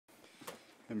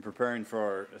In preparing for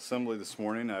our assembly this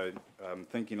morning, I'm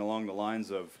thinking along the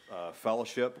lines of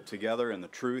fellowship together in the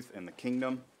truth and the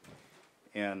kingdom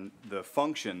and the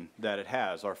function that it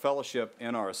has. Our fellowship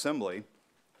in our assembly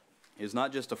is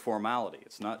not just a formality.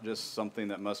 It's not just something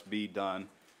that must be done,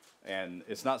 and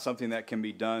it's not something that can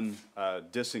be done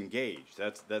disengaged.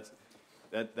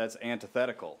 That's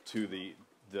antithetical to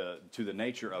the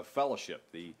nature of fellowship.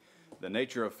 The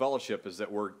nature of fellowship is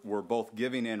that we're both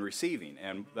giving and receiving,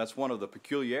 and that's one of the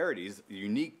peculiarities, the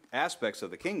unique aspects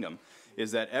of the kingdom,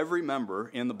 is that every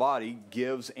member in the body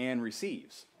gives and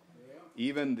receives.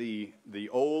 Even the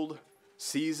old,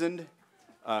 seasoned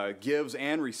gives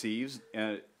and receives.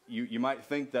 You might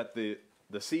think that the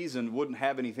seasoned wouldn't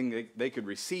have anything they could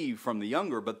receive from the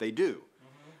younger, but they do.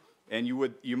 And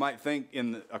you might think,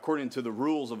 according to the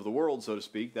rules of the world, so to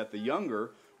speak, that the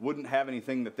younger wouldn't have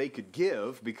anything that they could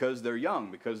give because they're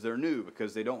young, because they're new,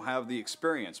 because they don't have the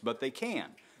experience. But they can.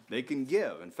 They can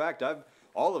give. In fact,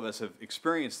 all of us have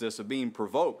experienced this, of being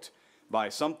provoked by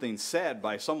something said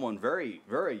by someone very,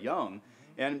 very young.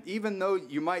 And even though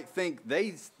you might think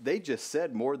they just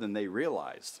said more than they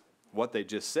realized what they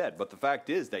just said, but the fact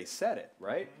is they said it,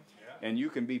 right? Yeah. And you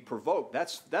can be provoked.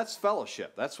 That's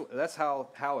fellowship. That's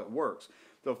how it works.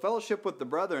 So fellowship with the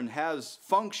brethren has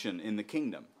function in the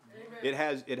kingdom. It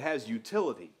has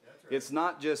utility. Right. It's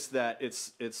not just that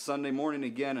it's Sunday morning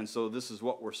again, and so this is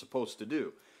what we're supposed to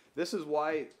do. This is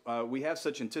why we have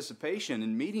such anticipation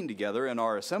in meeting together in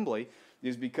our assembly,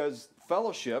 is because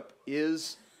fellowship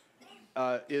is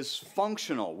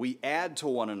functional. We add to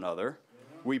one another.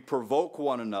 We provoke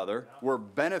one another. We're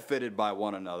benefited by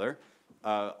one another.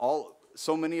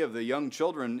 So many of the young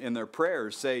children in their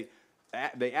prayers they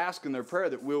ask in their prayer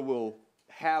that we will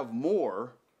have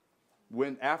more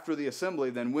after the assembly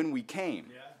than when we came.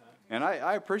 Yeah. And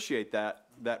I appreciate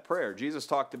that prayer. Jesus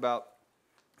talked about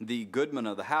the goodman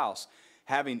of the house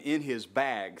having in his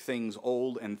bag things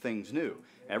old and things new.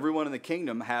 Everyone in the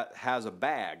kingdom has a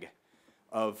bag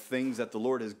of things that the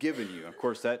Lord has given you. Of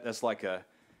course, that's like an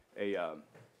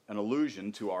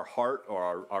allusion to our heart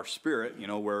or our spirit,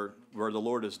 where the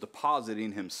Lord is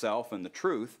depositing himself and the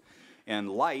truth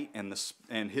and light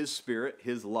and his spirit,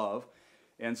 his love.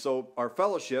 And so our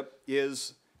fellowship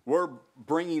is, we're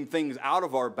bringing things out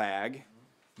of our bag,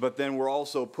 but then we're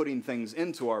also putting things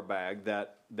into our bag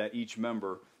that each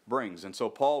member brings. And so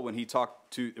Paul, when he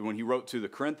wrote to the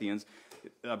Corinthians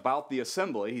about the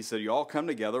assembly, he said, you all come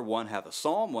together. One has a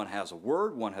psalm, one has a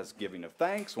word, one has giving of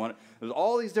thanks. There's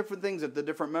all these different things that the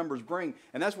different members bring.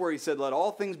 And that's where he said, let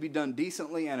all things be done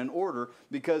decently and in order,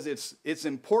 because it's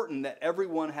important that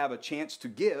everyone have a chance to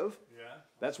give.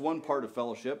 That's one part of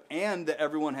fellowship, and that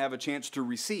everyone have a chance to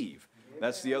receive.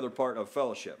 That's the other part of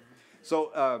fellowship.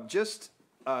 So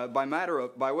by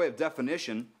way of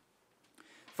definition,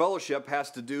 fellowship has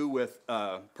to do with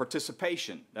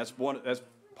participation. That's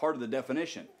part of the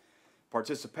definition.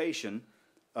 Participation,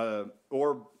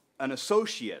 or an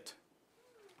associate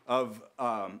of,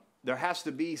 there has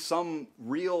to be some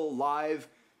real live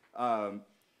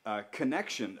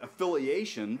connection,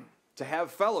 affiliation to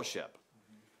have fellowship.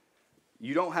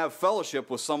 You don't have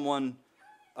fellowship with someone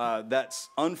that's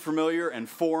unfamiliar and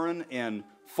foreign and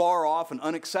far off and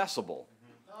inaccessible.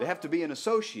 They have to be an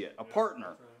associate, a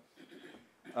partner.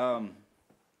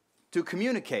 To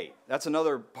communicate, that's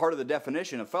another part of the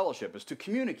definition of fellowship, is to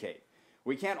communicate.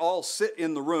 We can't all sit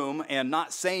in the room and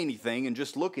not say anything and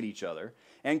just look at each other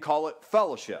and call it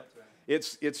fellowship.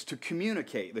 It's to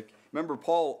communicate. Remember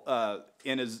Paul,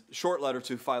 in his short letter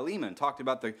to Philemon, talked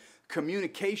about the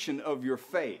communication of your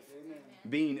faith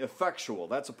being effectual.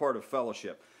 That's a part of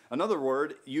fellowship. Another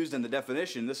word used in the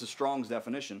definition, this is Strong's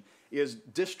definition, is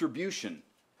distribution.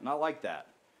 And I like that.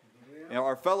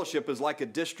 Our fellowship is like a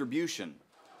distribution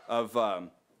of the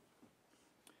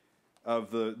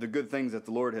good things that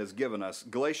the Lord has given us.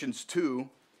 Galatians 2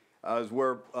 is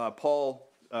where Paul,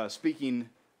 speaking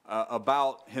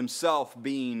about himself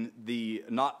being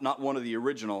not one of the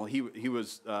original, he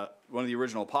was one of the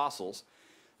original apostles,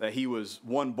 that he was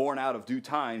one born out of due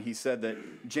time. He said that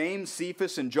James,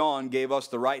 Cephas, and John gave us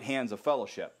the right hands of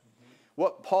fellowship.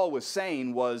 What Paul was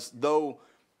saying was, though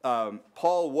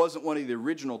Paul wasn't one of the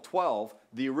original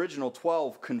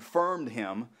 12 confirmed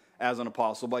him as an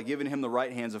apostle by giving him the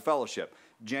right hands of fellowship.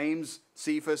 James,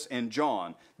 Cephas, and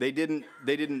John, they didn't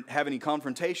have any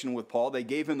confrontation with Paul. They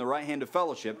gave him the right hand of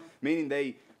fellowship, meaning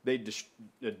they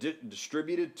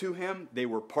distributed to him. They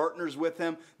were partners with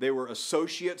him. They were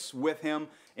associates with him,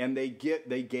 and they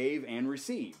gave and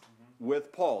received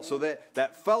with Paul. So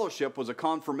that fellowship was a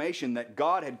confirmation that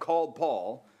God had called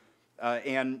Paul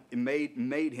and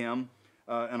made him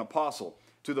an apostle.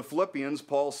 To the Philippians,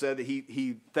 Paul said that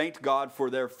he thanked God for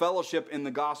their fellowship in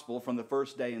the gospel from the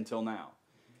first day until now.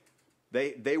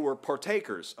 They were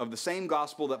partakers of the same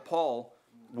gospel that Paul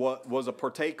was a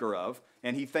partaker of,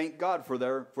 and he thanked God for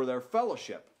their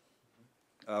fellowship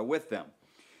with them.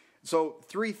 So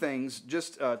 3 things,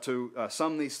 just to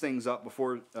sum these things up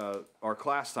before our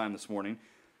class time this morning.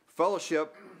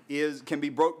 Fellowship can be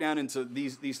broke down into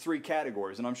these 3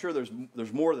 categories, and I'm sure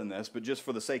there's more than this, but just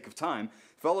for the sake of time,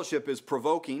 fellowship is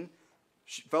provoking,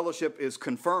 fellowship is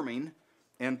confirming,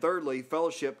 and thirdly,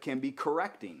 fellowship can be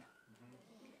correcting.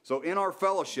 So in our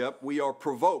fellowship, we are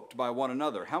provoked by one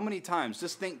another. How many times?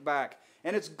 Just think back,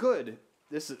 and it's good.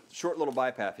 This is a short little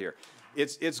bypath here.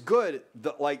 It's good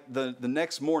that like the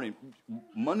next morning,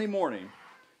 Monday morning,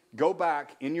 go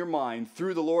back in your mind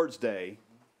through the Lord's Day,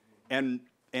 and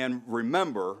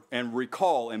remember and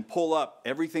recall and pull up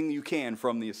everything you can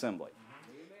from the assembly.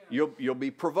 You'll be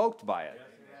provoked by it.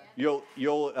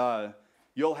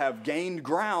 You'll have gained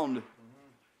ground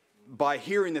by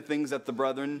hearing the things that the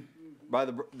brethren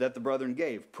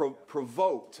gave.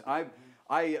 Provoked.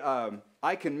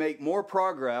 I can make more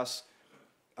progress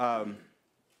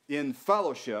in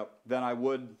fellowship than I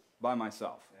would by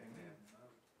myself.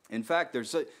 In fact,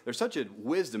 there's such a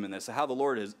wisdom in this, how the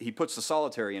Lord He puts the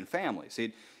solitary in families.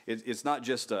 It's not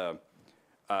just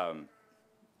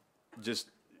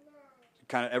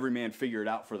kind of every man figure it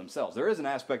out for themselves. There is an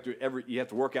aspect to you have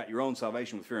to work out your own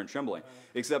salvation with fear and trembling.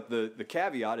 Except the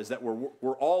caveat is that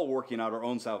we're all working out our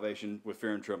own salvation with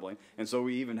fear and trembling, and so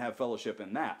we even have fellowship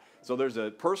in that. So there's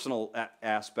a personal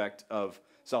aspect of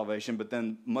salvation, but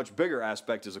then much bigger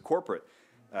aspect is a corporate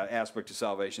aspect of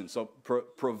salvation. So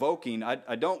provoking,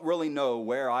 I don't really know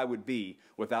where I would be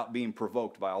without being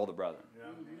provoked by all the brethren.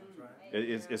 Yeah,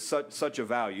 that's right. It's such a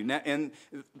value. Now, and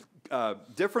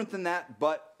different than that,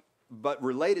 but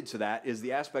related to that is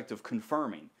the aspect of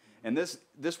confirming. And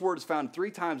this word is found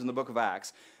 3 times in the book of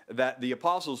Acts, that the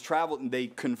apostles traveled and they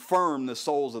confirmed the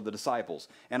souls of the disciples.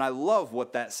 And I love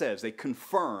what that says. They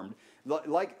confirmed,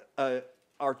 like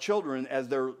our children, as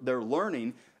they're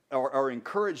learning, our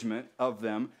encouragement of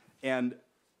them, and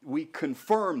we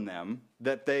confirm them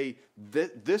that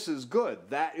this is good,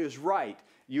 that is right.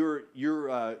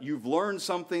 You've learned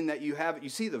something that you haven't. You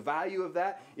see the value of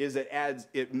that is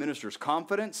it ministers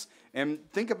confidence. And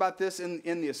think about this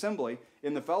in the assembly,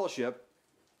 in the fellowship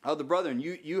of the brethren.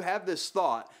 You have this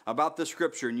thought about this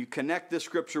scripture, and you connect this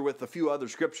scripture with a few other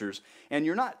scriptures, and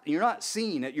you're not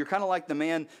seeing it. You're kind of like the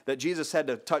man that Jesus had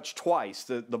to touch twice,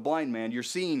 the blind man. You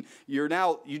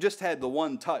just had the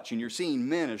one touch, and you're seeing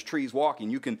men as trees walking.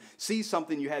 You can see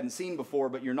something you hadn't seen before,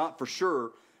 but you're not for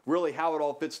sure really how it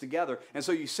all fits together. And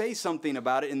so you say something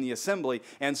about it in the assembly,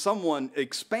 and someone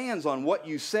expands on what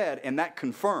you said, and that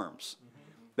confirms.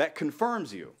 That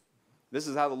confirms you. This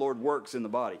is how the Lord works in the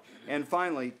body. And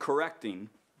finally, correcting.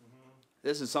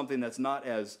 This is something that's not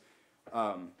as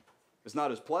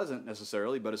pleasant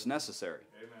necessarily, but it's necessary.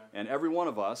 Amen. And every one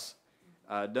of us,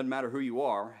 doesn't matter who you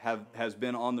are, has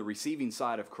been on the receiving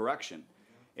side of correction.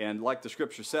 And like the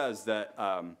scripture says, that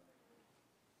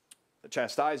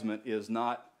chastisement is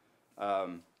not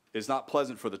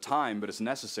pleasant for the time, but it's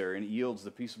necessary, and it yields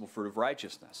the peaceable fruit of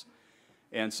righteousness.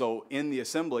 And so in the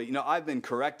assembly, I've been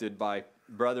corrected by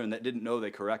brethren that didn't know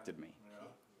they corrected me. Yeah.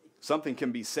 Something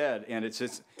can be said, and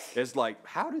it's like,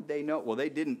 how did they know? Well, they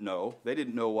didn't know. They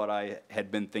didn't know what I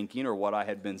had been thinking or what I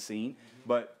had been seeing.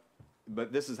 But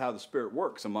this is how the Spirit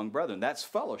works among brethren. That's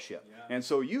fellowship. Yeah. And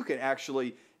so you can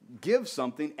actually give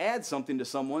something, add something to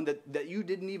someone that you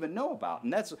didn't even know about.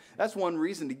 And that's one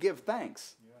reason to give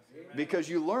thanks. Yes. Because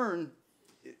you learn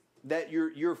that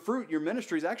your fruit, your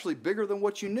ministry is actually bigger than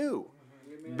what you knew.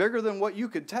 Amen. Bigger than what you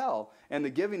could tell. And the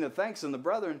giving of thanks in the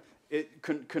brethren, it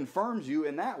confirms you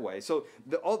in that way. So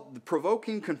the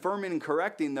provoking, confirming, and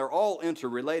correcting, they're all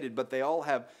interrelated, but they all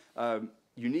have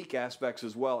unique aspects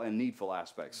as well and needful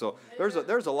aspects. So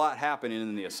there's a lot happening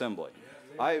in the assembly.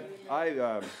 I'm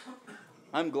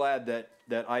glad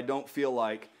that I don't feel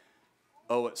like,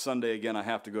 it's Sunday again, I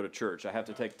have to go to church. I have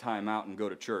to take time out and go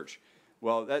to church.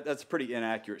 Well, that's a pretty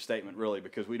inaccurate statement, really,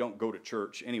 because we don't go to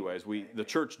church anyways. The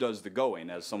church does the going,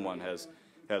 as someone has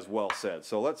well said.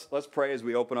 So let's pray as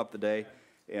we open up the day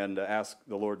and ask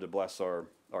the Lord to bless our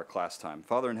class time.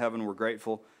 Father in heaven, we're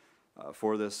grateful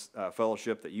for this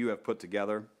fellowship that you have put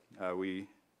together. We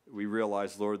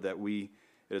realize, Lord, that it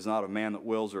is not of man that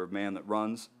wills or of man that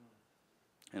runs.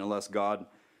 And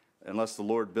unless the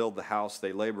Lord build the house,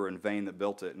 they labor in vain that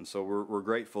built it. And so we're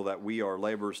grateful that we are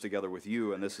laborers together with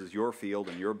you, and this is your field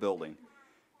and your building.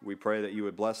 We pray that you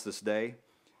would bless this day,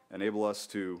 enable us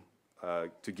to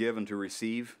give and to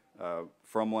receive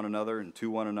from one another and to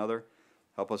one another.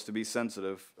 Help us to be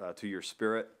sensitive to your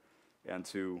Spirit and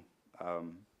to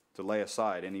lay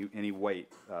aside any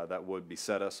weight that would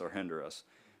beset us or hinder us.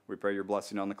 We pray your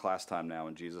blessing on the class time now.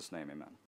 In Jesus' name, amen.